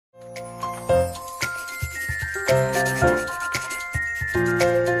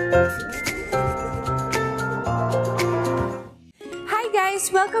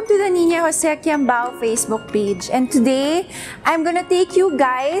Welcome to the Niña Jose-Quiambao Facebook page. And today, I'm gonna take you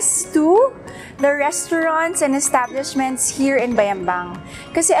guys to the restaurants and establishments here in Bayambang.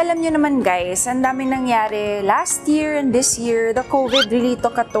 Kasi alam nyo naman guys, ang daming nangyari last year and this year. The COVID really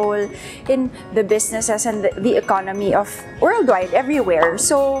took a toll in the businesses and the economy of worldwide, everywhere.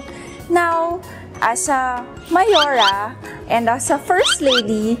 So now, as a Mayora and as a First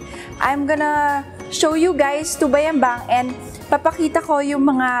Lady, I'm gonna show you guys to Bayambang and papakita ko yung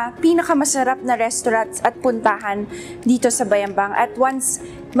mga pinakamasarap na restaurants at puntahan dito sa Bayambang. At once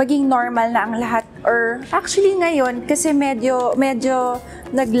maging normal na ang lahat, or actually ngayon kasi medyo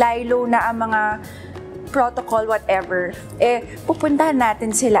naglaylo na ang mga protocol, whatever, pupuntahan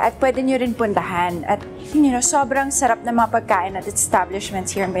natin sila at pwede nyo rin puntahan. At sobrang sarap na mga pagkain at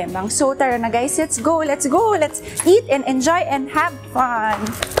establishments here in Bayambang. So tara na guys, let's go, let's eat and enjoy and have fun.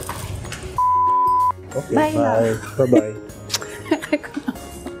 Okay, bye. Bye-bye.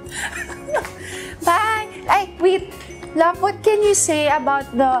 Bye! Ay, wait! Love, what can you say about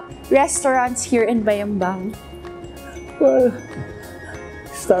the restaurants here in Bayambang? Well,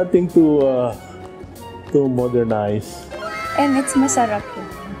 starting to modernize. And it's masarap.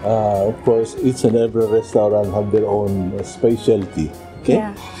 Of course, each and every restaurant have their own specialty. Okay?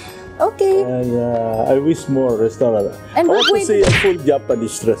 Yeah. Okay. And I wish more restaurant. And I want to see a full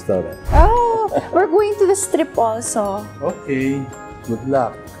Japanese restaurant. Oh, we're going to the strip also. Okay. Good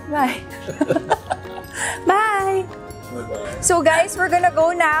luck. Bye. Bye. Bye-bye. So guys, we're gonna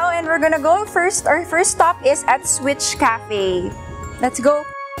go now and we're gonna go first. Our first stop is at Switch Cafe. Let's go.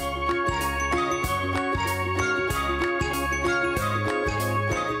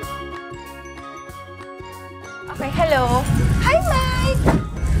 Okay, hello. Hi, Mike.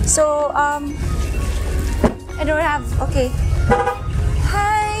 So, I don't have, okay.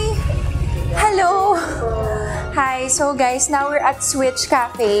 Hi. Hello. Hi. So guys, now we're at Switch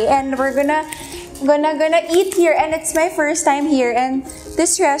Cafe and we're gonna eat here, and it's my first time here, and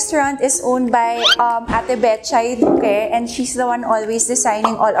this restaurant is owned by Ate Betchay Duque, and she's the one always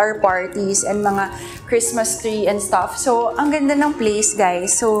designing all our parties and mga Christmas tree and stuff. So ang ganda ng place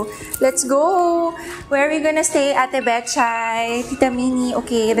guys. So let's go. Where are we gonna stay, Ate Betchay? Tita Mini.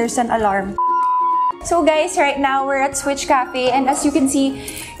 Okay, there's an alarm. So guys, right now we're at Switch Cafe, and as you can see,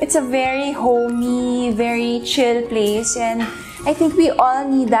 it's a very homey, very chill place, and I think we all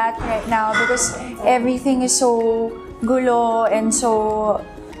need that right now because everything is so gulo and so,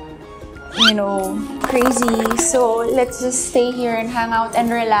 crazy. So let's just stay here and hang out and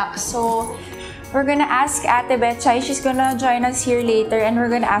relax. So we're gonna ask Ate Betchay, she's gonna join us here later, and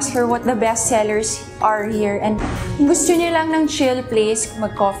we're gonna ask her what the best sellers are here. And kung gusto niyo lang ng chill place,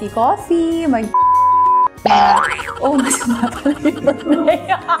 mag-coffee, oh, masama pala yung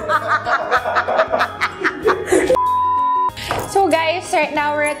So guys, right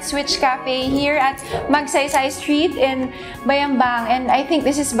now we're at Switch Cafe here at Magsaysay Street in Bayambang, and I think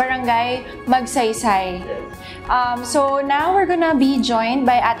this is Barangay Magsaysay. So now we're gonna be joined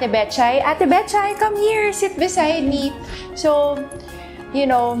by Ate Betchay. Ate Betchay, come here, sit beside me. So,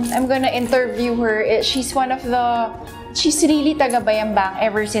 I'm gonna interview her. She's really taga Bayambang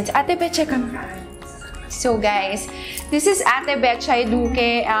ever since. Ate Betchay, come here. So guys, this is Ate Betchay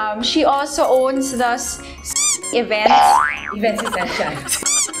Duque. She also owns the Events Essentials.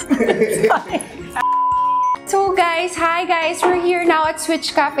 So guys, hi guys, we're here now at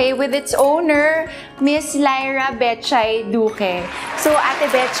Switch Cafe with its owner, Miss Lyra Betchay Duque. So Ate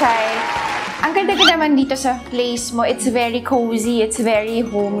Betchay, ang ganda-ganda naman dito sa place mo. It's very cozy, it's very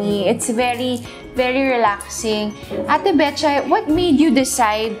homey, it's very relaxing. Ate Betchay, what made you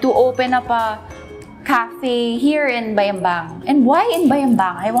decide to open up a cafe here in Bayambang? And why in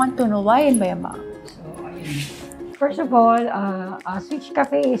Bayambang? I want to know why in Bayambang. First of all, Switch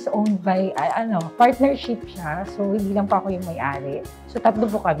Cafe is owned by, partnership siya. So, hindi lang pa ako yung may-ari. So, tatlo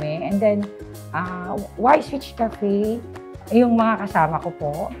po kami. And then, why Switch Cafe? Yung mga kasama ko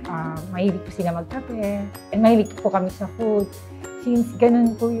po, mahilig po sila magkape. And mahilig po kami sa food. Since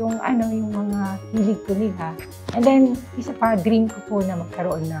ganun po yung, yung mga hilig po nila. And then, isa pa, dream ko po na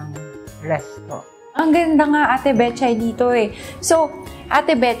magkaroon ng resto. Ang ganda nga, Ate Betchay, dito eh. So,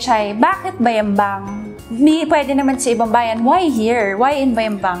 Ate Betchay, bakit Bayambang? Pwede naman sa ibang bayan. Why here? Why in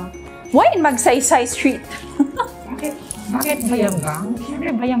Bayambang? Why in Magsaysay Street? Bakit Bayambang?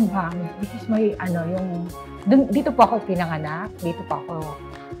 Siyempre Bayambang. This is my, dito po ako pinanganak, dito po ako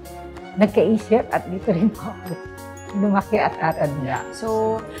nagkaisip, at dito rin po ako lumaki at atanda.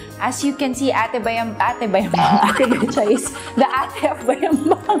 So, as you can see, Ate Betchay is the Ate of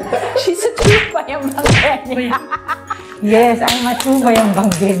Bayambang. She's a true Bayambang. Yes, I'm a true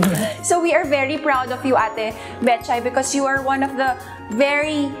Bayambangueña. So we are very proud of you, Ate Betchay, because you are one of the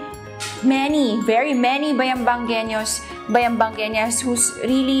very many Bayambangueñas who's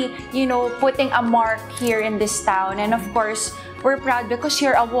really, you know, putting a mark here in this town. And of course, we're proud because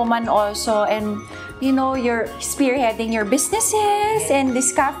you're a woman also, and you know, you're spearheading your businesses and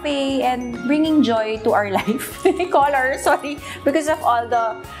this cafe and bringing joy to our life. Because of all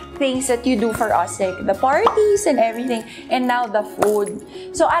the things that you do for us, like the parties and everything, and now the food.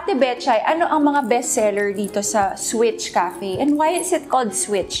 So, Ate Betchay, ano ang mga bestseller dito sa Switch Cafe? And why is it called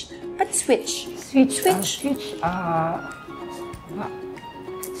Switch? But Switch? Switch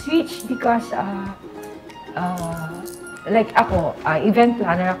because like ako, event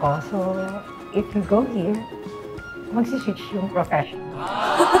planner ako, so if you go here, magsi-switch yung profession.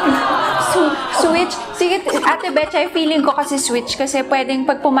 Switch? Sige, Ate Betchay, feeling ko kasi switch kasi pwedeng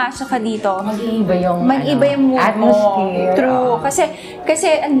pag pumasok ka dito, mag-iiba yung mood atmosphere. Mo. True. Kasi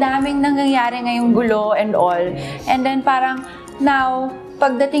ang daming nangyayari ngayong gulo and all. And then parang now,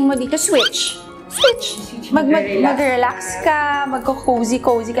 pagdating mo dito, switch. Mag-relax ka, magko-cozy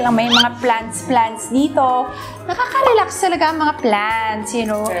ka lang. May mga plants dito. Nakaka-relax talaga ang mga plants, you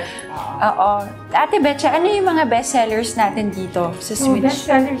know. Oo. Ate Betchay, ano yung mga bestsellers natin dito sa Switch? So,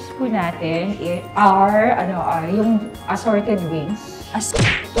 bestsellers po natin are yung assorted wings. So,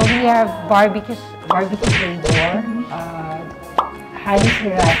 we have barbecue flavor, honey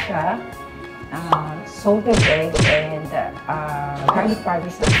sriracha, salted egg, and garlic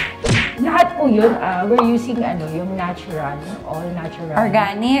parmesan. Lahat po yun, we're using yung natural, all natural.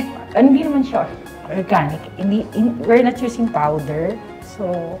 Organic? Hindi naman siya organic. We're not using powder,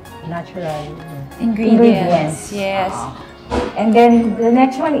 so natural ingredients. Yes. And then the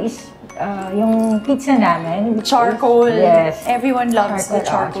next one is yung pizza namin. Charcoal. Yes. Everyone loves the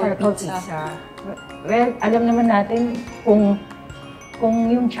charcoal pizza. Well, alam naman natin kung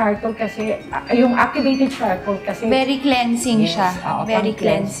yung charcoal kasi, yung activated charcoal kasi... Very cleansing siya. Very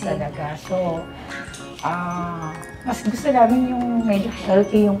cleansing. Talaga. So, mas gusto namin yung medyo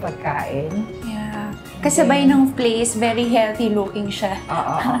healthy yung pagkain. Yeah. Kasabay ng place, very healthy looking siya.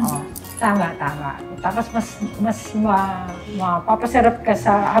 Oo. Tama. Tapos mas mapapasarap ka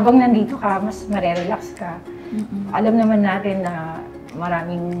habang nandito ka, mas marerelax ka. Alam naman natin na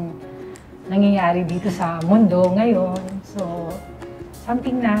maraming nangyayari dito sa mundo ngayon. So,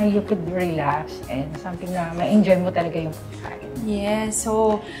 something na you could relax and something na ma-enjoy mo talaga yung pagkain. Yes,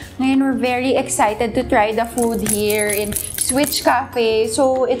 so ngayon we're very excited to try the food here in Switch Cafe.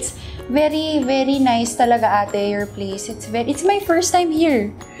 So it's very nice talaga, Ate, your place. It's my first time here.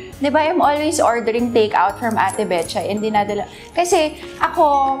 Diba, I'm always ordering takeout from Ate Betchay and dinadala. Kasi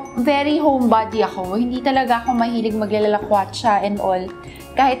ako, very homebody ako. Hindi talaga ako mahilig maglalakwatsa and all.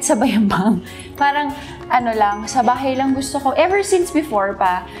 Kahit sa Bayambang. Parang, sa bahay lang gusto ko. Ever since before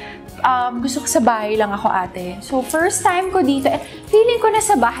pa, gusto ko sa bahay lang ako, Ate. So, first time ko dito, feeling ko na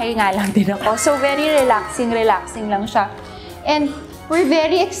sa bahay nga lang din ako. So, very relaxing lang siya. And, we're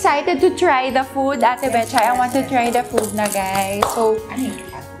very excited to try the food, Ate Betchay. I want to try the food na, guys. So,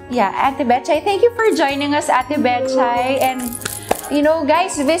 yeah, Ate Betchay, thank you for joining us, Ate Betchay. And, you know,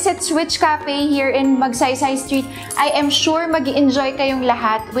 guys, visit Switch Cafe here in Magsaysay Street. I am sure mag-i-enjoy kayong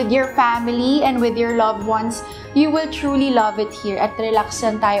lahat with your family and with your loved ones. You will truly love it here at relax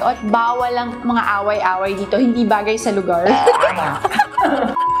lang tayo. At bawal lang mga away-away dito. Hindi bagay sa lugar.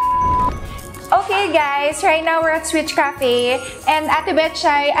 Okay, guys. Right now, we're at Switch Cafe. And Ate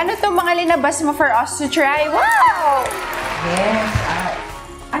Betchay, ano itong mga linabas mo for us to try? Wow! Yes.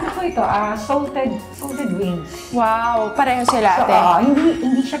 Ano po ito? Salted wings. Wow, pareho sila, Ate. So,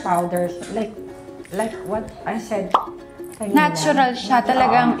 hindi siya powders. Like what I said kanina. Natural siya.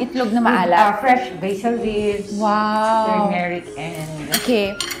 Talagang itlog na maalat. Fresh basil leaves. Wow. Turmeric and...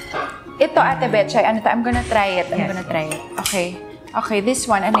 Okay. Ito, Ate Betchay, ano to? I'm gonna try it. Okay. Okay, this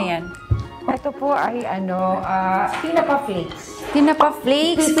one, ano yan? Ito po ay tinapa flakes. Tinapa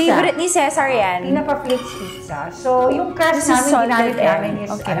flakes? Pizza. Favorite ni Cesar yan. Tinapa flakes pizza. So, yung crust namin, ginamit namin is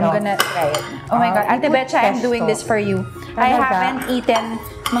okay, I'm gonna try it. Oh my God, Ate Betchay, I'm doing this for you. I haven't eaten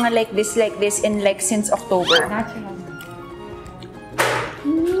mga like this in since October. Natural.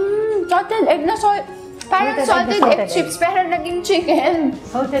 Salted egg na parang salted egg chips pero naging chicken.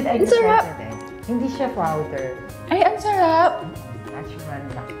 Salted egg. Hindi siya powder. Ay, ang sarap. Natural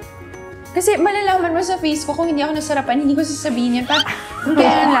lang. Kasi malalaman mo sa face ko kung hindi ako nasarapan, hindi ko sasabihin yun.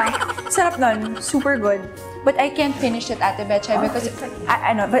 Kaya lang, sarap nun. Super good. But I can't finish it, Ate Betchay, because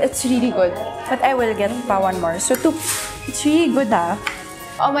I know, but it's really good. But I will get pa one more. So, it's really good, ah.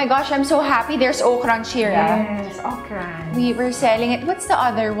 Oh my gosh, I'm so happy there's okra here, ah. Yes, okra. We were selling it. What's the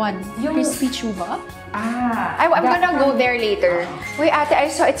other one? Yung crispy chuba? I'm gonna go there later. Wait, ate, I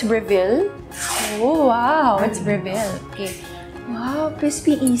saw it's Breville. Oh, wow. It's Breville. Okay. Wow,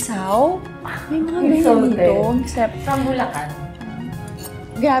 crispy isaw. May mga ganyan dito. Except From Bulacan.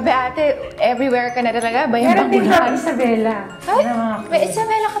 Grabe ate, everywhere ka na talaga. Meron din from Bayambangueñas. Isabela. Ay, may Food.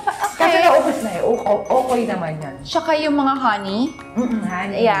 Isabela ka pa. Kasi Okay. naubos na eh. Okay naman yan. Tsaka yung mga honey.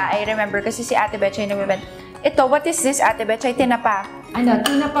 Honey. Yeah, I remember kasi si Ate Betchay nagbibenta. Ito, what is this, Ate Betchay? Tinapa.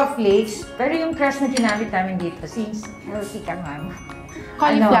 Tinapa flakes. Pero yung crust na ginamit namin dito, since healthy ka nga.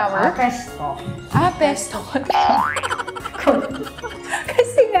 Cauliflower? Pesto. Pesto.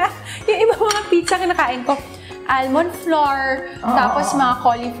 Kasi nga, yung iba mga pizza kinakain ko, almond flour, tapos mga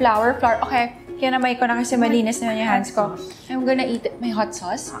cauliflower flour. Okay, kinamay ko na kasi malinis naman yung hands ko. I'm gonna eat it. May hot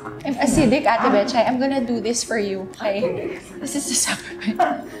sauce? I'm acidic, Ate Betchay. I'm gonna do this for you. Okay? This is the sacrifice.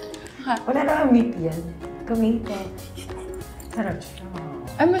 Wala naman meat yan. Tomato. Sarap siya.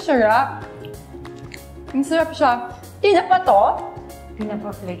 Ay, masarap. Ang sarap siya. Tinapa to?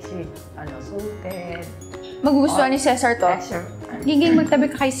 Tinapa flakes with, salted. Magugustuhan ni Cesar to. Sir. Giging magtabi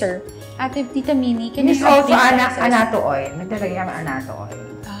ka kay Sir. Ate, Tita Mini, can you This help also these sauces? anato oil. Naglalagay kami anato oil.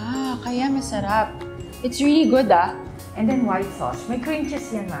 Kaya masarap. It's really good, And then white sauce. May cream cheese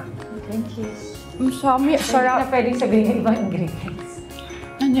yan, ma'am. Cream cheese. Sarap. Hindi na pwedeng sabihin ng ibang ingredients.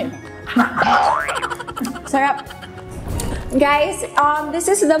 Ano? Sarap. Guys,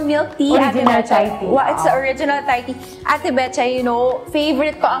 this is the milk tea. Original Ate Betchay. Thai tea. Wow, it's the original Thai tea. Ate Betchay,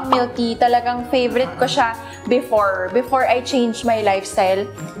 favorite ko ang milk tea. Talagang favorite ko siya before I change my lifestyle.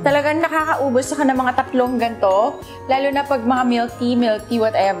 Talagang nakakaubos ako ng mga 3 ganito. Lalo na pag mga milk tea,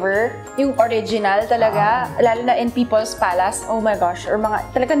 whatever. Yung original talaga. Lalo na in People's Palace. Oh my gosh. Or mga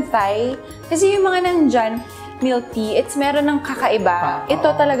talagang Thai. Kasi yung mga nandyan, milk tea, meron ng kakaiba.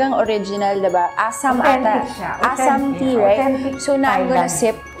 Ito talagang original, diba? Asam ata. Authentic siya. Asam tea, right? Authentic So now I'm gonna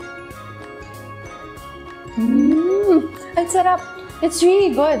sip. Ang sarap. It's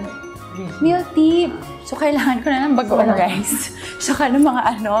really good. Milk tea. So kailangan ko na ng bagoong, guys. So ng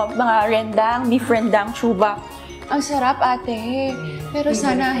mga rendang, beef rendang, chuba. Ang sarap, ate. Pero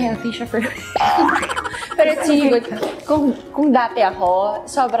sana healthy siya for Pero it's really good. Kung dati ako,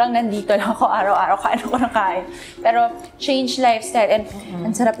 sobrang nandito lang ako araw-araw, kain ako ng kain. Pero change lifestyle and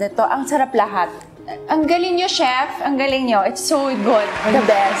ang sarap nito. Ang sarap lahat. Ang galing nyo, chef. Ang galing nyo. It's so good. The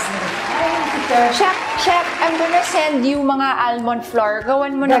best. Chef, I'm gonna send you mga almond flour.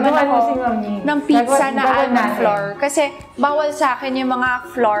 Gawan mo naman ako ng pizza na almond flour. Kasi bawal sa akin yung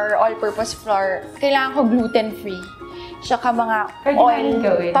mga flour, all-purpose flour. Kailangan ko gluten-free. Tsaka mga oil.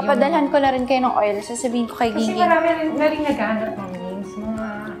 Papadalhan ko na rin kayo ng oil. Sasabihin ko kay Gigi. Kasi marami rin naghahanap ng means, mga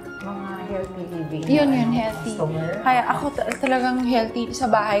healthy living. Yun, healthy. Kaya ako talagang healthy sa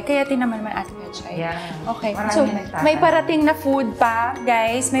bahay. Kaya tinaman man Ate Betchay. Yeah. Okay. So, may parating na food pa,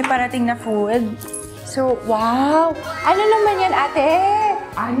 guys. May parating na food. So, wow! Ano naman yan, ate?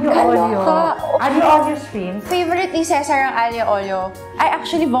 Alio olio. Alio olio shrimp. Favorite ni Cesar ang alio olio. Ay,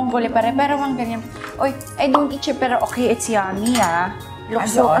 actually, vongole pa rin. Pero ang ganyan. Oy, I don't eat it, pero okay, it's yummy,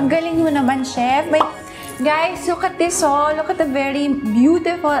 So, ang galing mo naman, chef. Guys, look at this, Look at the very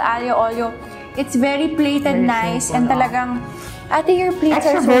beautiful alio olio. It's very plated, nice, and talagang, ate, your plates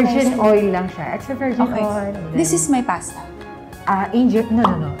are so nice. Extra virgin oil lang siya. Extra virgin oil. This is my pasta. Angel,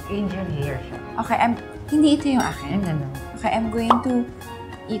 no. Angel hair siya. Okay, hindi ito yung akin. No. Okay, I'm going to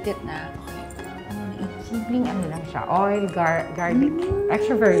eat it na. Okay. Simpleng lang siya. Oil, garlic,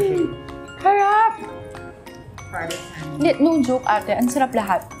 extra virgin. Harap! No joke, ate. Ang sarap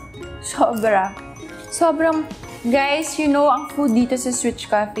lahat. Sobrang, guys, ang food dito sa Switch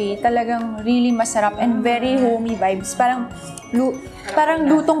Cafe, talagang really masarap and very homey vibes. Parang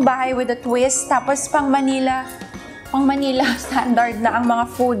lutong bahay with a twist. Tapos pang Manila standard na ang mga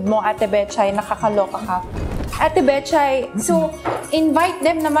food mo, Ate Betchay. Nakakaloka ka. Ate Betchay, so invite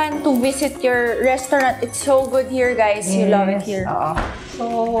them naman to visit your restaurant. It's so good here, guys. You love it here.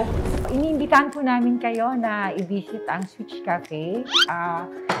 So, iniimbitahan po namin kayo na i-visit ang Switch Cafe.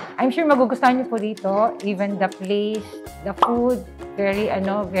 I'm sure magugustuhan niyo po dito. Even the place, the food, very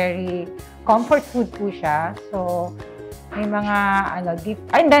comfort food po siya. So, may mga deep.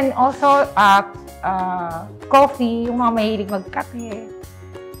 And then also, coffee, yung mga mahilig mag-kape.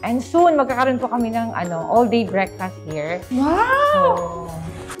 And soon, magkakaroon po kami ng all-day breakfast here. Wow!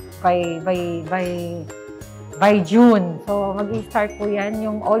 So, by June. So, mag-i-start po yan,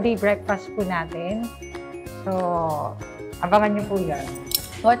 yung all-day breakfast po natin. So, abangan niyo po yan.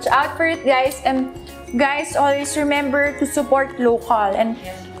 Watch out for it, guys. And guys, always remember to support local. And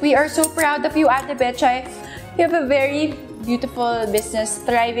we are so proud of you, Ate Betchay. You have a very beautiful business,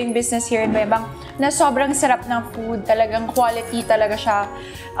 thriving business here in Bayambang. na sobrang sarap ng food. Talagang quality talaga siya.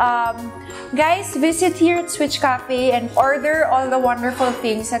 Guys, visit here at Switch Cafe and order all the wonderful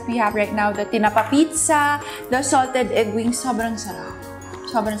things that we have right now. The tinapa pizza, the salted egg wings, sobrang sarap.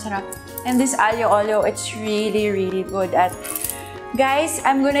 Sobrang sarap. And this aglio olio, it's really, really good. At guys,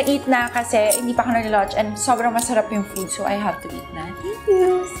 I'm gonna eat na kasi hindi pa ako nag-lunch and sobrang masarap yung food, so I have to eat na. Thank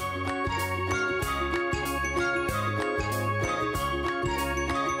you!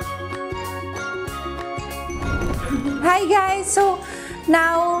 Hi guys! So,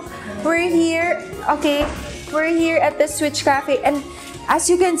 now, we're here. Okay, we're here at the Switch Cafe and as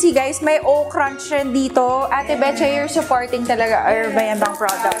you can see guys, may O-Crunch rin dito. Ate Betchay, you're supporting talaga our Bayambang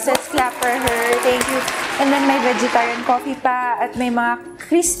products. Let's clap for her. Thank you. And then may vegetarian coffee pa at may mga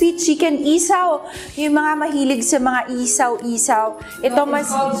crispy chicken isaw. Yung mga mahilig sa mga isaw-isaw. Ito mas...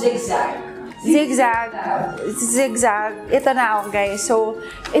 Zigzag. Ito na ako guys. So,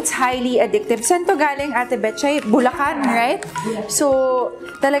 it's highly addictive. Saan to galing Ate Betchay? Bulacan, right? So,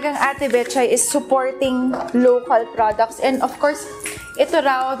 talagang Ate Betchay is supporting local products. And of course, ito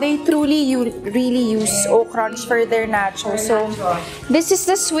raw, they truly really use O-Crunch for their nachos. So, this is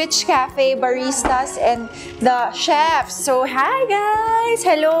the Switch Cafe baristas and the chefs. So, hi guys!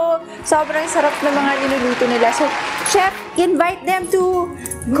 Hello! Sobrang sarap ng mga niluluto nila. So, chef, invite them to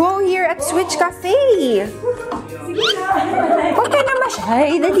go here at Switch Cafe. Huwag ka na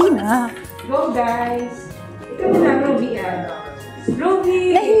masyay. Dali na. Go guys! Ito na Ruby.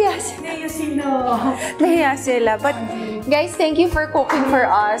 Ruby! Nahiya sila. But guys, thank you for cooking for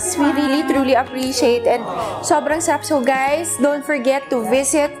us. We really truly appreciate and sobrang sarap. So guys, don't forget to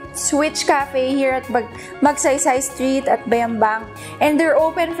visit Switch Cafe here at Magsaysay Street at Bayambang. And they're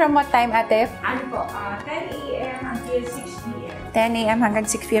open from what time, Ate? 10 a.m. until 6 p.m. 10 a.m. hanggang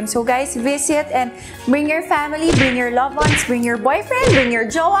 6 p.m. So guys, visit and bring your family, bring your loved ones, bring your boyfriend, bring your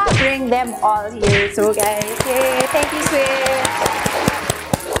jowa, bring them all here. So guys, yay! Thank you, Switch!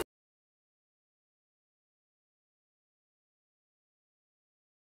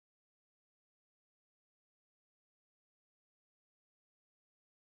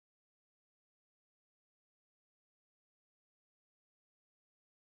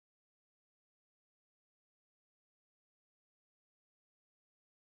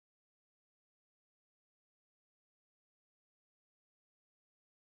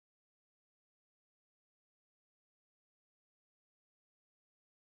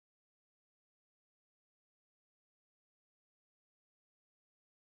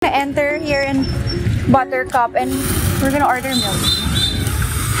 Enter here in Buttercup and we're gonna order milk.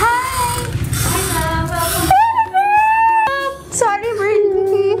 Hi! Hi, welcome. Sorry,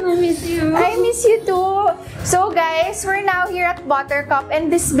 Bernie. I miss you. I miss you too. So guys, we're now here at Buttercup and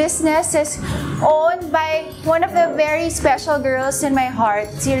this business is owned by one of the very special girls in my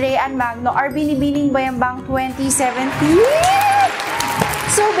heart, si Ann Magno, our Binibining Bayambang 2017.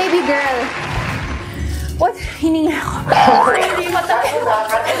 So baby girl, what? Hininga ako.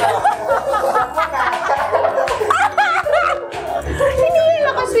 Hininga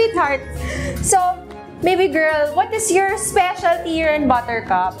ako, sweetheart. So, baby girl, what is your specialty here in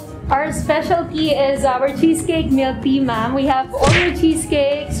Buttercup? Our specialty is our cheesecake milk tea, ma'am. We have Oreo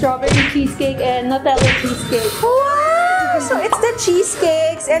cheesecake, strawberry cheesecake, and Nutella cheesecake. Wow! So it's the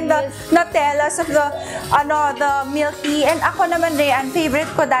cheesecakes and the Nutellas of the milk tea. And ako naman, Rayan,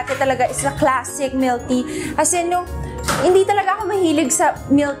 favorite ko dati talaga is the classic milk tea. As in, hindi talaga ako mahilig sa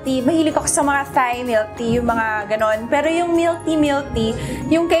milk tea. Mahilig ako sa mga Thai milk tea, yung mga ganon. Pero yung milk tea,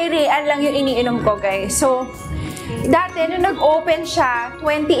 yung kay Rayan lang yung iniinom ko, guys. So, dati, nung nag-open siya,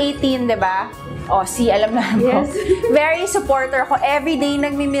 2018, di ba? Oh, alam na mo. Yes. Very supporter ako. Everyday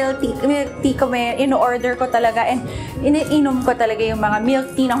nagmi-milk tea ko, in-order ko talaga. And iniinom ko talaga yung mga milk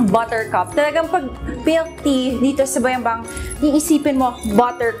tea ng Buttercup. Talagang pag milk tea dito sa Bayambang, iisipin mo,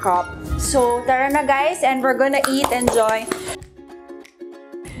 Buttercup. So, tara na guys, and we're gonna eat, enjoy.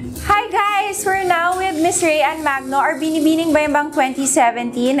 Hi guys! We're now with Miss Ann Magno, our Binibining Bayambang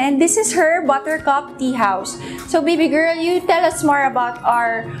 2017, and this is her Buttercup Tea House. So baby girl, you tell us more about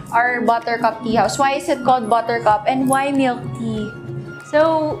our Buttercup Tea House. Why is it called Buttercup and why milk tea?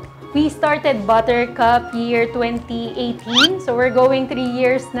 So, we started Buttercup year 2018. So, we're going 3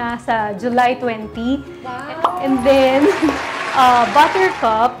 years na sa July 20. Wow! And then,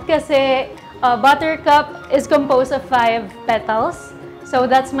 Buttercup, kasi Buttercup is composed of 5 petals. So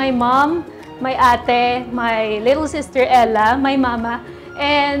that's my mom, my ate, my little sister Ella, my mama,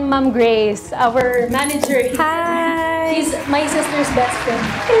 and Mom Grace, our manager. Hi! She's my sister's best friend.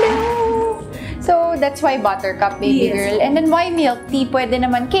 Hello! So that's why Buttercup, baby girl. And then why milk tea? Pwede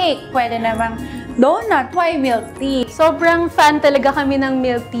naman cake, pwede naman donut. Why milk tea? Sobrang fan talaga kami ng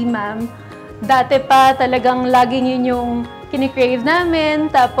milk tea, ma'am. dati pa talagang laging yun yung kinikrave namin.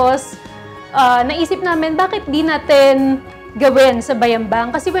 Tapos, naisip namin, bakit di natin gawin sa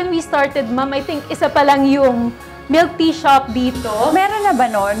Bayambang? Kasi when we started, ma'am, I think isa pa lang yung milk tea shop dito. Meron na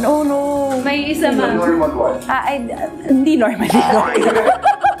ba nun? Oh no. May isa, ma'am. Hindi normal.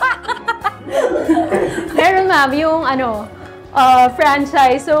 Meron, ma'am, yung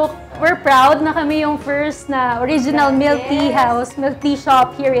franchise. So, we're proud na kami yung first na original milk tea house, milk tea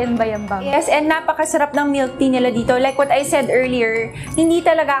shop here in Bayambang. Yes, and napakasarap ng milk tea nila dito. Like what I said earlier, hindi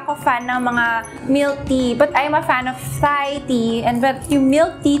talaga ako fan ng mga milk tea, but I'm a fan of Thai tea. And but yung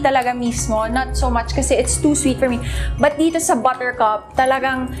milk tea talaga mismo, not so much kasi it's too sweet for me. But dito sa Buttercup,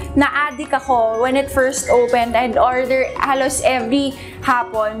 talagang na-addict ako when it first opened. I'd order halos every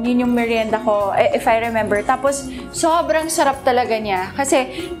hapon. Yun yung merienda ko, if I remember. Tapos, sobrang sarap talaga niya. Kasi,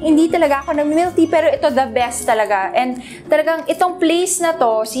 hindi talaga ako ng milk tea, pero ito the best talaga. And talagang itong place na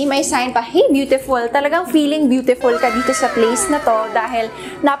to, see, may sign pa, hey, beautiful. Talagang feeling beautiful ka dito sa place na to dahil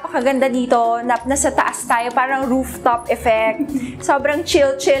napakaganda dito, nasa taas tayo, parang rooftop effect. Sobrang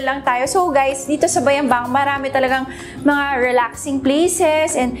chill-chill lang tayo. So guys, dito sa Bayambang, marami talagang mga relaxing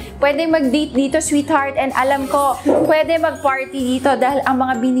places and pwede mag-date dito, sweetheart. And alam ko, pwede mag-party dito dahil ang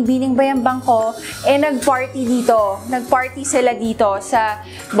mga binibining Bayambang ko, nag-party dito. Nag-party sila dito sa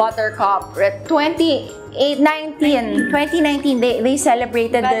Buttercup. 2019, they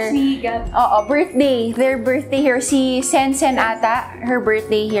celebrated their birthday here. Si Sensen ata, her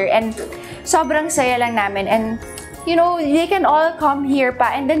birthday here. And sobrang saya lang namin. And you know, they can all come here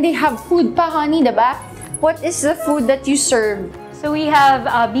pa. And then they have food pa, honey, diba? What is the food that you serve? So we have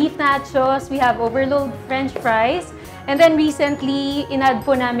beef nachos, we have overload French fries, and then recently, in-add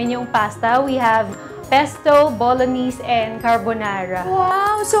po namin yung pasta. We have pesto, bolognese, and carbonara.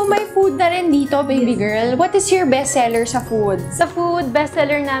 Wow! So may food na rin dito, baby girl. What is your bestseller sa food? Sa food,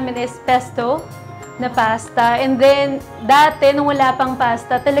 bestseller namin is pesto na pasta. And then, dati, nung wala pang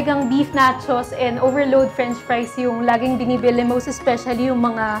pasta, talagang beef nachos and overload French fries yung laging binibili, most especially yung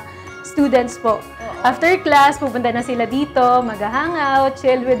mga students po. After class, pupunta na sila dito, mag-hangout,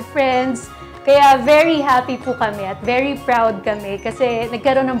 chill with friends. Kaya very happy po kami at very proud kami kasi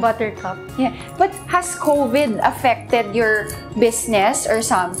nagkaroon ng Buttercup. Yeah. But has COVID affected your business or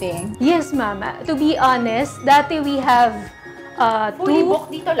something? Yes, ma'am. To be honest, dati we have fully booked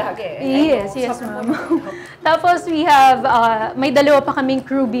dito lagi. Yes, ma'am. Tapos we have, may dalawa pa kaming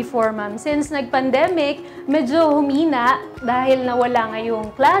crew before, ma'am. Since nag-pandemic, medyo humina dahil nawala nga yung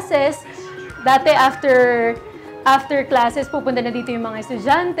classes. Dati after classes, pupunta na dito yung mga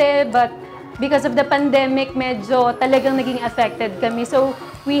estudyante, but because of the pandemic, medyo talagang naging affected kami. So,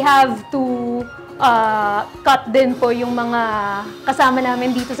 we have to cut din po yung mga kasama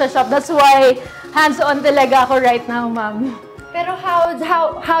namin dito sa shop. That's why hands-on talaga ako right now, ma'am. Pero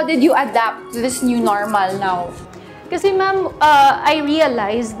how did you adapt to this new normal now? Kasi, ma'am, I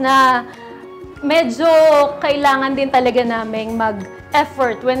realized na medyo kailangan din talaga naming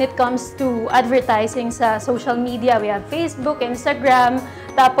mag-effort when it comes to advertising sa social media. We have Facebook, Instagram,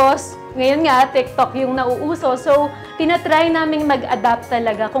 tapos ngayon nga, TikTok yung nauuso. So, tinatry naming mag-adapt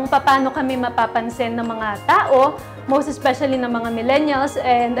talaga kung paano kami mapapansin ng mga tao, most especially ng mga millennials.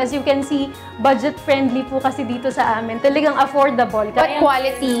 And as you can see, budget-friendly po kasi dito sa amin. Talagang affordable. But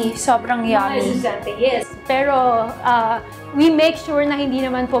quality, sobrang yummy. Yes. Pero, we make sure na hindi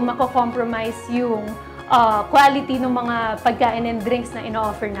naman po mako-compromise yung quality ng mga pagkain and drinks na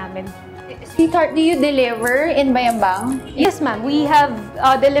ino-offer namin. Sweetheart, do you deliver in Bayambang? Yes, ma'am. We have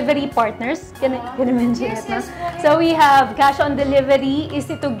delivery partners. Can I mention it, ma'am? So we have cash on delivery,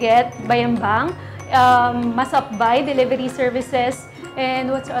 easy to get, Bayambang, Masapbay, delivery services,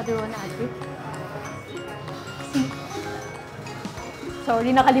 and what's the other one, Ate?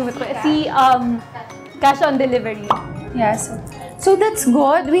 Sorry, nakalimut ko. Cash on delivery. Yes. So that's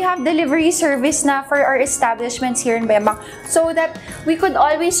good. We have delivery service na for our establishments here in Bayambang so that we could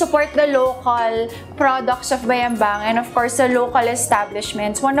always support the local products of Bayambang and of course the local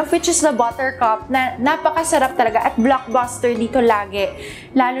establishments. One of which is the Buttercup na napakasarap talaga at blockbuster dito lagi.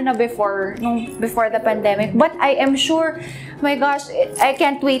 Lalo na before the pandemic. But I am sure, my gosh, I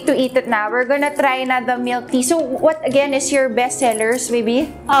can't wait to eat it now. We're gonna try na the milk tea. So what again is your best sellers, baby?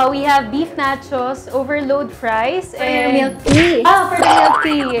 We have beef nachos, overload fries, and milk tea. For the milk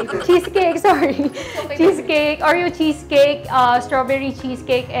tea. Cheesecake, sorry. Cheesecake, Oreo cheesecake, strawberry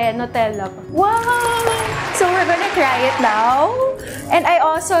cheesecake, and Nutella. Wow! So we're gonna try it now. And I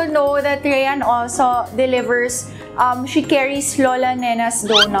also know that Rayan also delivers, she carries Lola Nena's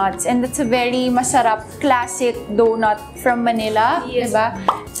donuts. And that's a very masarap, classic donut from Manila. Yes. Diba?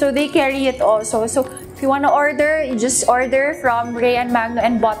 So they carry it also. So If you want to order, you just order from Ann Magno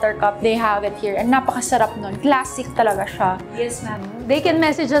and Buttercup. They have it here. And napakasarap nun. Classic talaga siya. Yes, ma'am. They can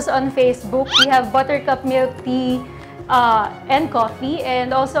message us on Facebook. We have Buttercup milk tea and coffee.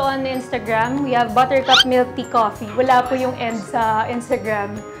 And also on Instagram, we have Buttercup milk tea coffee. Wala po yung end sa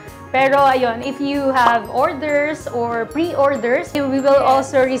Instagram. Pero ayun, if you have orders or pre-orders, we will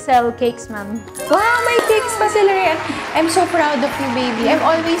also resell cakes, ma'am. Wow, may cakes pa sila rin. I'm so proud of you, baby. I'm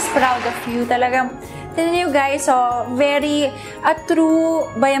always proud of you. Talagang, tignan niyo guys, so a true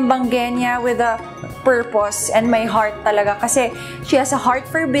Bayambangueña with a purpose and my heart talaga. Kasi she has a heart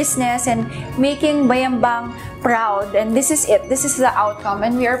for business and making Bayambang proud. And this is it. This is the outcome.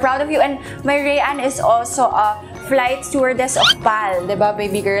 And we are proud of you. And my Rayan is also a flight stewardess of PAL, diba,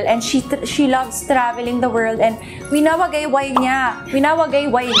 baby girl? And she loves traveling the world. And winawagayway niya.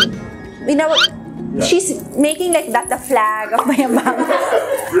 She's making like that the flag of Bayambang.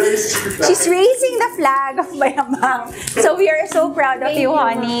 She's raising the flag of Bayambang. So we are so proud of you,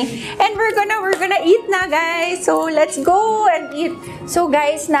 honey. And we're gonna eat na, guys. So let's go and eat. So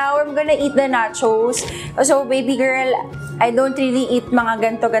guys, now we're gonna eat the nachos. So baby girl, I don't really eat mga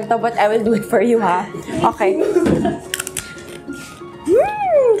ganto, but I will do it for you, ha? Okay.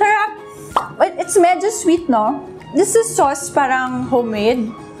 Sarap. But it's medyo sweet, no? This is sauce parang homemade.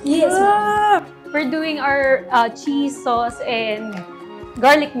 Yes, ma'am. We're doing our cheese sauce and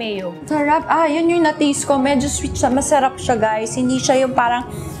garlic mayo. Sarap. Yun yung na-taste ko. Medyo sweet siya. Masarap siya, guys. Hindi siya yung parang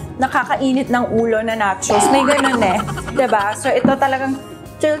nakakainit ng ulo na nachos. May ganun eh. Diba? So, ito talagang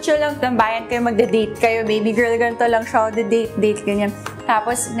chill-chill lang. Tambayan kayo, magde-date kayo. Baby girl, ganito lang siya. Date, ganyan.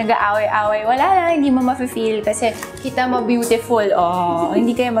 Tapos, nag-aaway-aaway. Wala lang, hindi mo ma-feel kasi kita mo beautiful. Oh,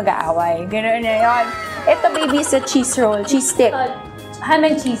 hindi kayo mag-aaway. Ganun na yun. Ito, baby, is a cheese roll. Cheese stick. Ham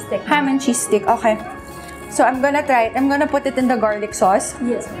and cheese stick. Ham and cheese stick. Okay. So, I'm gonna try it. I'm gonna put it in the garlic sauce.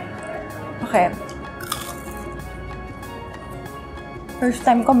 Yes, ma'am. Okay. First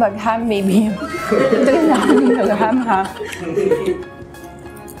time ko mag-ham, baby. Ito rin lang mag-ham, ha?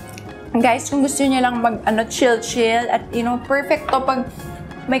 Guys, kung gusto niyo lang chill at, perfect to pag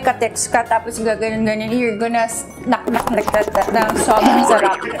may ka-text ka, tapos gaganon-ganon, you're gonna knock like that. Sobrang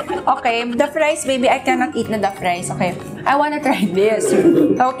sarap. Okay, the fries, baby, I cannot eat the fries. Okay, I wanna try this.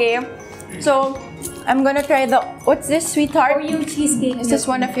 Okay, so, I'm gonna try what's this, sweetheart? Oreo cheesecake. Is this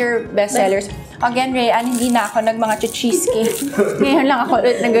one of your best sellers? Again, Rayan, hindi na ako nag-mga cheesecake. Ngayon lang ako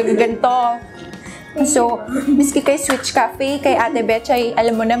ulit nagaganto. So, miski kay Switch Café, kay Ate Betchay,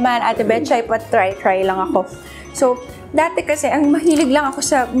 alam mo naman, Ate Betchay, try lang ako. So, dati kasi, ang mahilig lang ako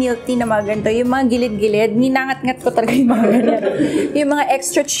sa milk tea na mga ganito, yung mga gilid-gilid, ninangat-ngat ko talaga yung mga ganyan. Yung mga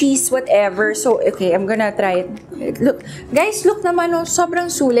extra cheese, whatever. So, okay, I'm gonna try it. Look, guys, look naman, oh, sobrang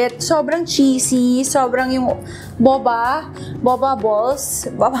sulit, sobrang cheesy, sobrang yung boba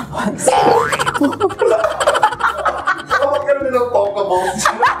balls. Bakit ka naman ng boba balls?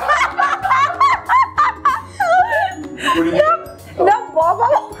 The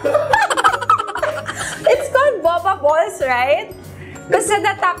boba It's called boba balls, right? Kasi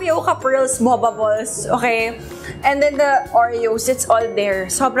the tapioca pearls, boba balls, okay? And then the Oreos, it's all there.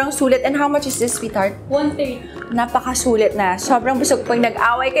 Sobrang sulit. And how much is this, sweetheart? 130. Napakasulit na. Sobrang busog. Pag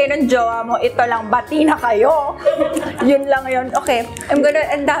nag-away kayo ng jowa mo, ito lang, bati na kayo. Yun lang yun. Okay. Ang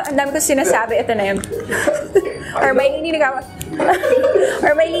dami ko sinasabi. Ito na yun. Or may liniligawan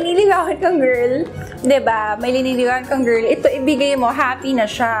kang girl. Diba? May liniligawan kang girl. Ito, ibigay mo. Happy na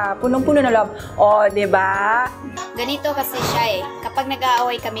siya. Punong-puno na love. O, diba? Ganito kasi siya eh. Kapag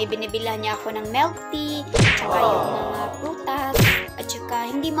nag-aaway kami, binibilhan niya ako ng milk tea, tsaka yung mga prutas, at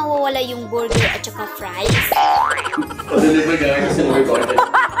tsaka hindi mawawala yung burger at tsaka fries. Pa-deliver ka kasi mag-order.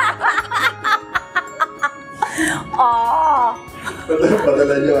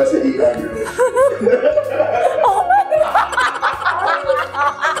 Padala niyo kasi iyan. Oh my God!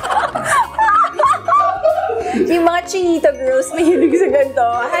 Yung mga chinito girls mahilig sa ganito.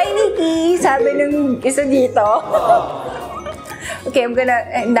 Hi, Nikki! Sabi ng isa dito. Okay, ang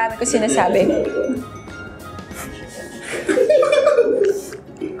dami ko sinasabi.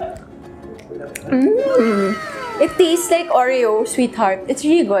 It tastes like Oreo, sweetheart. It's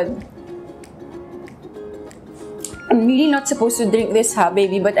really good. I'm really not supposed to drink this, ha,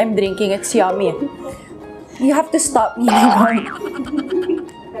 baby, but I'm drinking. It's yummy. You have to stop me.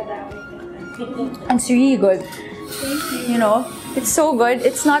 It's really good. You know, it's so good.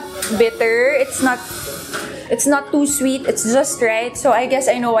 It's not bitter. It's not too sweet. It's just right. So I guess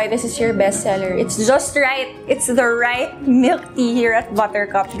I know why this is your bestseller. It's just right. It's the right milk tea here at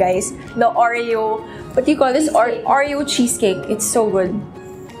Buttercup, guys. The Oreo, what do you call this? Oreo cheesecake. It's so good.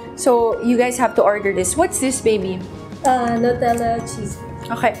 So you guys have to order this. What's this, baby? Nutella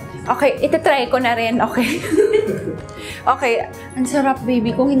cheesecake. Okay. Okay, itatry ko na rin, okay? Okay, ang sarap,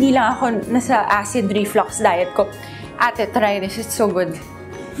 baby. Kung hindi lang ako nasa acid reflux diet ko. Ate, try this. It's so good.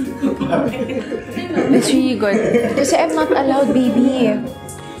 It's really good. Kasi I'm not allowed, baby.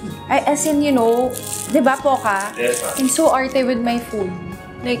 As in, you know, di ba po ka? Yes, I'm so arte with my food.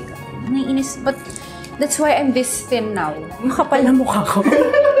 Like, naiinis. But that's why I'm this thin now. Makapal na mukha ko.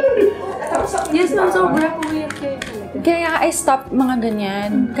 Yes, ma'am. Sobra pumayat kayo. Kaya I stopped mga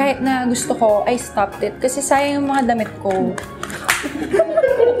ganyan. Kahit na gusto ko, I stopped it. Kasi sayang yung mga damit ko.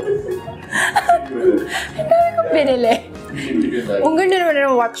 Ang dami kong binili. Ang ganda naman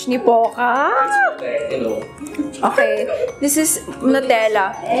ng watch ni Poca. Okay, this is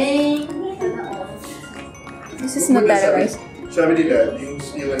Nutella. This is Nutella, guys. Sabi nila,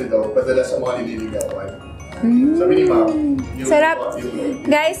 yung ano daw, padala sa mga nililigawan. Sabi ni Ma'am, yung Sarap.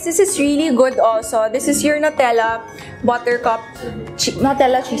 Guys, this is really good also. This is your Nutella Buttercup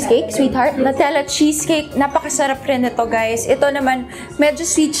Nutella cheesecake, sweetheart. Nutella cheesecake. Napakasarap rin ito, guys. Ito naman, medyo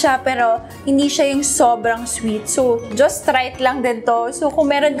sweet siya, pero hindi siya yung sobrang sweet. So, just right lang din to. So, kung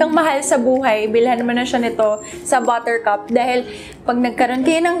meron kang mahal sa buhay, bilhan mo na siya nito sa Buttercup. Dahil, pag nagkaroon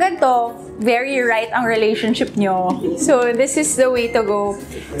kayo ng ganito, very right ang relationship nyo. So, this is the way to go.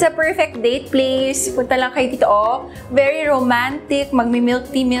 It's a perfect date place. Punta lang kayo dito, oh. Very romantic.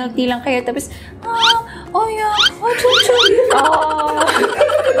 Magmi-milk tea lang kayo. Tapos, oh yeah, oh, chuchu. Oh,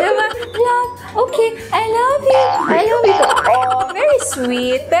 diba? Love, okay, I love you. I love you. Oh, very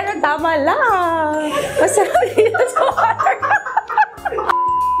sweet. Pero tama lang. Masarap dito sa water.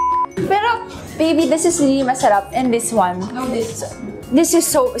 Pero, baby, this is really masarap. And this one. No, this is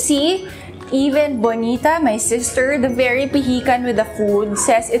so, see? Even Bonita, my sister, the very pihikan with the food,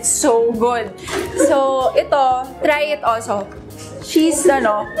 says it's so good. So, ito, try it also. She's,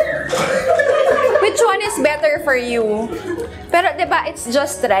 which one is better for you? Pero, diba, it's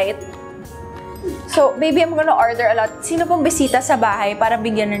just right. So, baby, I'm gonna order a lot. Sino pong bisita sa bahay para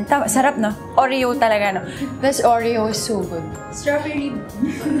bigyan ng sarap, no? Oreo talaga, no? This Oreo is so good. Strawberry.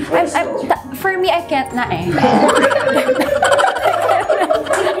 For me, I can't na eh.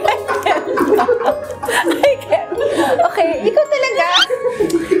 I can't. Okay, ikaw talaga.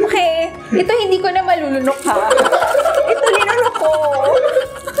 Okay, ito hindi ko na malulunok, ha? Ito linunok ko.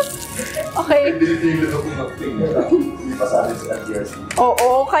 Okay.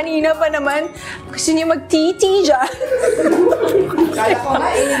 Oo, kanina pa naman. Gusto niyo mag-titi dyan. Kaya ko nga,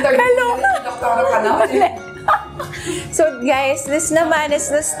 in-interview ka na. So guys, this naman is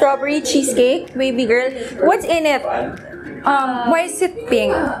the strawberry cheesecake, baby girl. What's in it? Why is it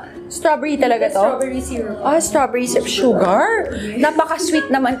pink? Strawberry talaga to? Strawberry syrup. Oh, strawberry syrup. Sugar?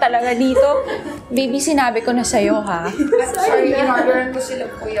 Napaka-sweet naman talaga dito. Baby, sinabi ko na sa'yo, ha? Sorry, in-orderan ko sila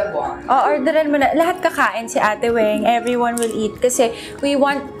Kuya Bon. Orderan mo na. Lahat kakain si Ate Weng. Everyone will eat. Kasi we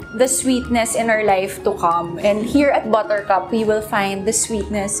want the sweetness in our life to come. And here at Buttercup, we will find the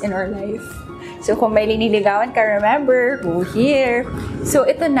sweetness in our life. So, kung may liniligawan ka, remember, go here. So,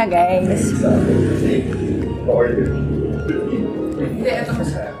 ito na, guys. Hindi, ito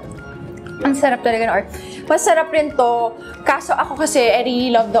masarap. Ang sarap talaga ng Oreo. Masarap rin to. Kaso ako kasi, I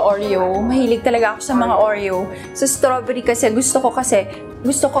really love the Oreo. Mahilig talaga ako sa mga Oreo. Sa strawberry kasi, gusto ko kasi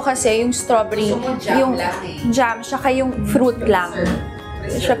yung strawberry, yung jam, saka yung fruit lang.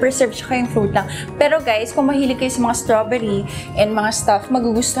 Siya preserve, saka yung fruit lang. Pero guys, kung mahilig kayo sa mga strawberry and mga stuff,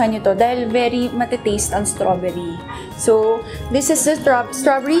 magugustuhan nyo to dahil very matitaste ang strawberry. So, this is the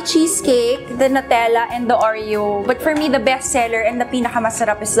strawberry cheesecake, the Nutella, and the Oreo. But for me, the best seller and the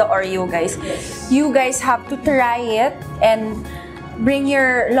pinakamasarap is the Oreo, guys. You guys have to try it and bring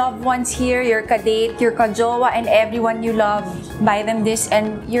your loved ones here, your kadate, your kajowa, and everyone you love. Buy them this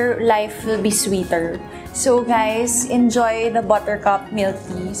and your life will be sweeter. So guys, enjoy the Buttercup milk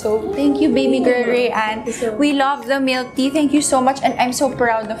tea. So thank you, baby girl Rayanne. We love the milk tea. Thank you so much, and I'm so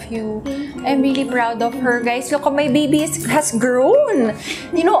proud of you. I'm really proud of her, guys. Look, my baby has grown.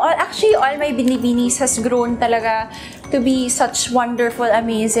 You know, actually, all my binibinis has grown talaga to be such wonderful,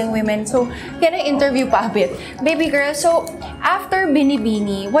 amazing women. So, can I interview pa a bit? Baby girl, so after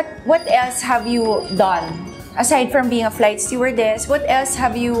Binibini, what else have you done? Aside from being a flight stewardess, what else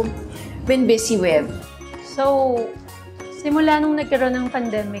have you been busy with? So, simula nung nagkaroon ng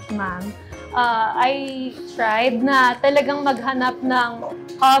pandemic, ma'am, I tried na talagang maghanap ng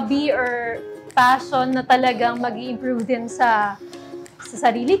hobby or passion na talagang mag-i-improve din sa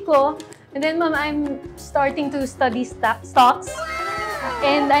sarili ko. And then, ma'am, I'm starting to study stocks.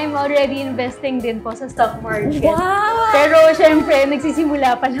 And I'm already investing din po sa stock market. Wow! Pero, syempre,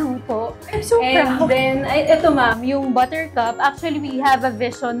 nagsisimula pa lang po. I'm so proud. And then, ito ma'am, yung Buttercup, actually, we have a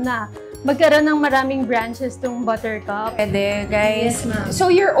vision na magkaroon ng maraming branches tong Buttercup. Pwede, guys. Yes, ma'am. So,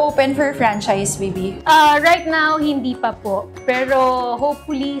 you're open for franchise, baby? Right now, hindi pa po. Pero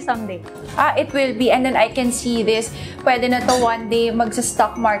hopefully, someday. It will be. And then I can see this. Pwede na to one day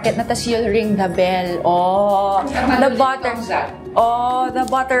magsa-stock market na tas you'll ring the bell. Oh, the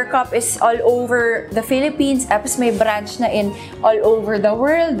Buttercup is all over the Philippines. Tapos may branch na in all over the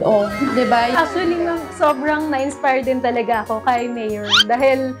world. Oh, diba? Actually, sobrang na-inspire din talaga ako kay Mayor.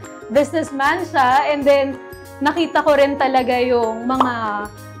 Dahil businessman siya. And then, nakita ko rin talaga yung mga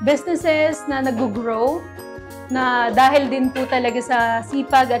businesses na nag-grow na dahil din po talaga sa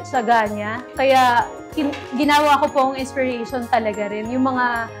sipag at syaga niya. Kaya ginawa ko pong inspiration talaga rin. Yung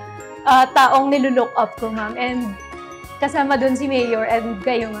mga taong nilulook up ko, ma'am. And kasama dun si Mayor and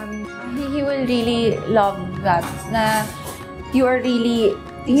kayo, ma'am. He will really love that. Na you are really,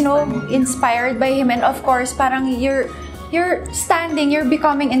 you know, inspired by him. And of course, parang you're standing, you're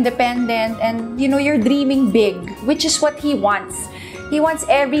becoming independent, and you know, you're dreaming big, which is what he wants. He wants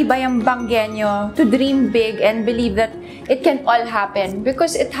every Bayambangueño to dream big and believe that it can all happen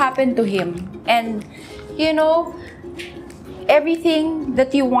because it happened to him. And, you know, everything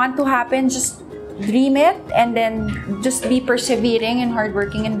that you want to happen, just dream it and then just be persevering and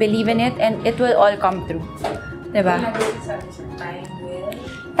hardworking and believe in it and it will all come through. Diba?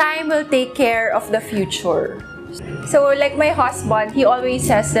 Time will take care of the future. So, like my husband, he always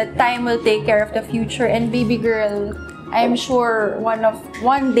says that time will take care of the future. And baby girl, I'm sure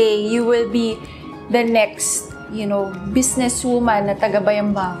one day you will be the next, you know, businesswoman na taga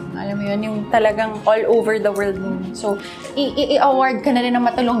Bayambang. Alam mo yun, yung talagang all over the world nun. So, i-award ka na rin ng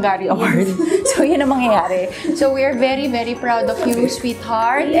Matulunggari Award. So, yun ang mangyayari. So, we are very, very proud of you,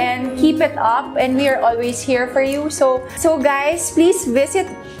 sweetheart. And keep it up. And we are always here for you. So guys, please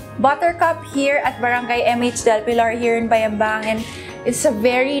visit Buttercup here at Barangay MH Del Pilar here in Bayambang. And it's a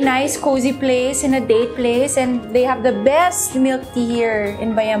very nice, cozy place and a date place. And they have the best milk tea here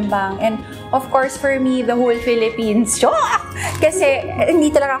in Bayambang. And of course, for me, the whole Philippines. Kasi hindi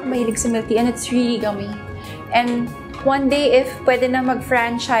talaga ako mahilig sa milk tea and it's really yummy. And one day, if pwede na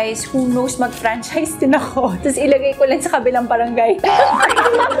mag-franchise, who knows, mag-franchise din ako. Tapos ilagay ko lang sa kabilang barangay.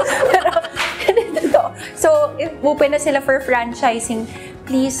 So, if open na sila for franchising,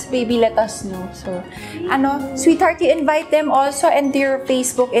 please, baby, let us know. So, sweetheart, you invite them also and your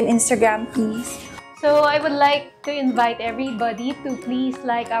Facebook and Instagram, please. So, I would like to invite everybody to please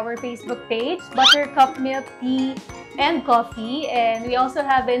like our Facebook page, Buttercup Milk Tea and Coffee. And we also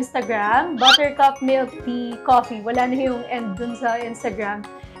have Instagram, Buttercup Milk Tea Coffee. Wala na yung end dun sa Instagram.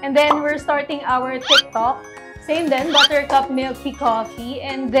 And then, we're starting our TikTok. Same then, Buttercup Milk Tea Coffee.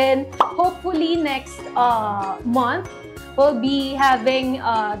 And then, hopefully next month, we'll be having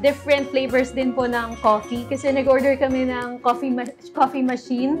different flavors din po ng coffee. Kasi nag-order kami ng coffee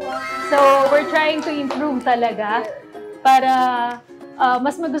machine. So, we're trying to improve talaga para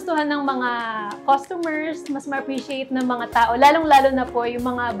mas magustuhan ng mga customers, mas ma-appreciate ng mga tao, lalong-lalo na po yung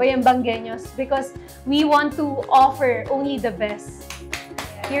mga Bayambangueños because we want to offer only the best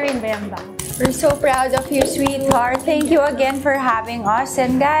here in Bayambang. We're so proud of you, sweetheart. Thank you again for having us.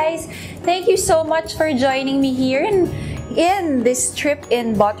 And guys, thank you so much for joining me here in this trip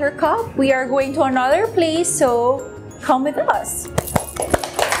in Buttercup. We are going to another place, so come with us.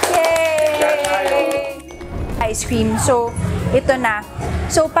 Yay! Ice cream. So, ito na.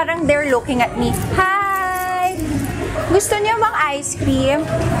 So, parang they're looking at me. Hi! Gusto niyo mang ice cream?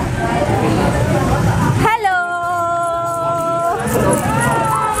 Hello!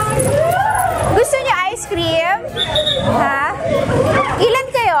 Gusto niyo ice cream? Ha? Ilan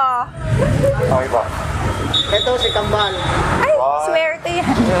kayo? Okay ba? Ito si Kambal. Ay, swerte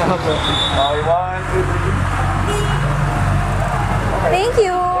yan. Okay, 1, 2, 3. Thank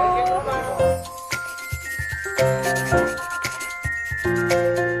you.